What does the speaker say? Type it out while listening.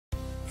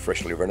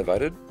Freshly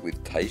renovated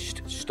with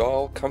taste,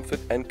 style,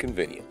 comfort and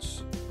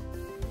convenience.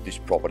 This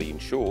property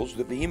ensures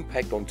that the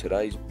impact on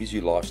today's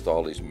busy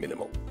lifestyle is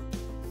minimal,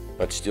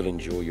 but still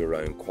enjoy your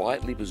own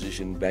quietly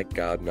positioned back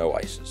garden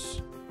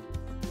oasis.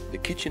 The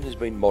kitchen has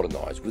been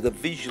modernised with a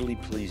visually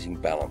pleasing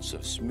balance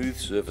of smooth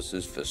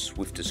surfaces for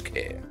swiftest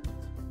care.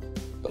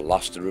 The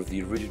lustre of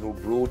the original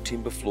broad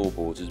timber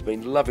floorboards has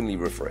been lovingly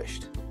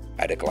refreshed.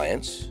 At a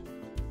glance,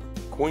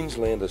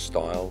 Queenslander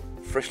style,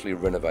 freshly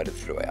renovated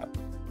throughout.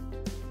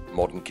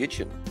 Modern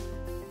kitchen,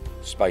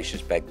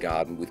 spacious back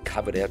garden with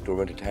covered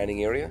outdoor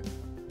entertaining area,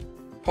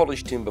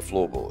 polished timber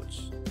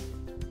floorboards,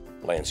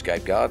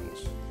 landscape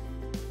gardens,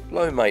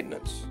 low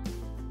maintenance,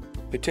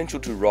 potential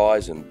to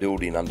rise and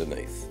build in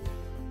underneath,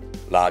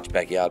 large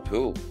backyard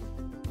pool.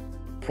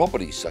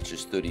 Properties such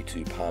as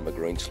 32 Palmer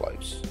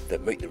Greenslopes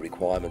that meet the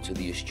requirements of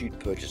the astute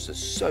purchaser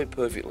so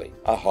perfectly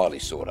are highly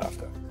sought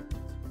after.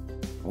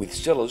 With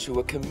sellers who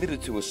are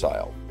committed to a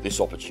sale, this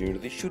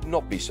opportunity should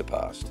not be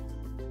surpassed.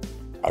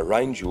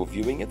 Arrange your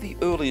viewing at the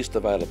earliest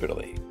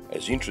availability,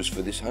 as interest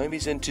for this home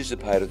is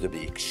anticipated to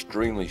be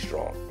extremely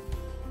strong.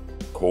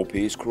 Call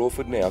Piers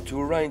Crawford now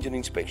to arrange an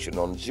inspection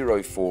on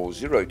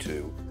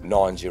 0402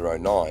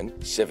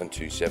 909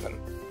 727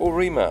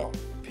 or email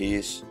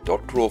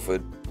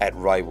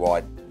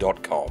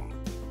piers.crawford@raywide.com.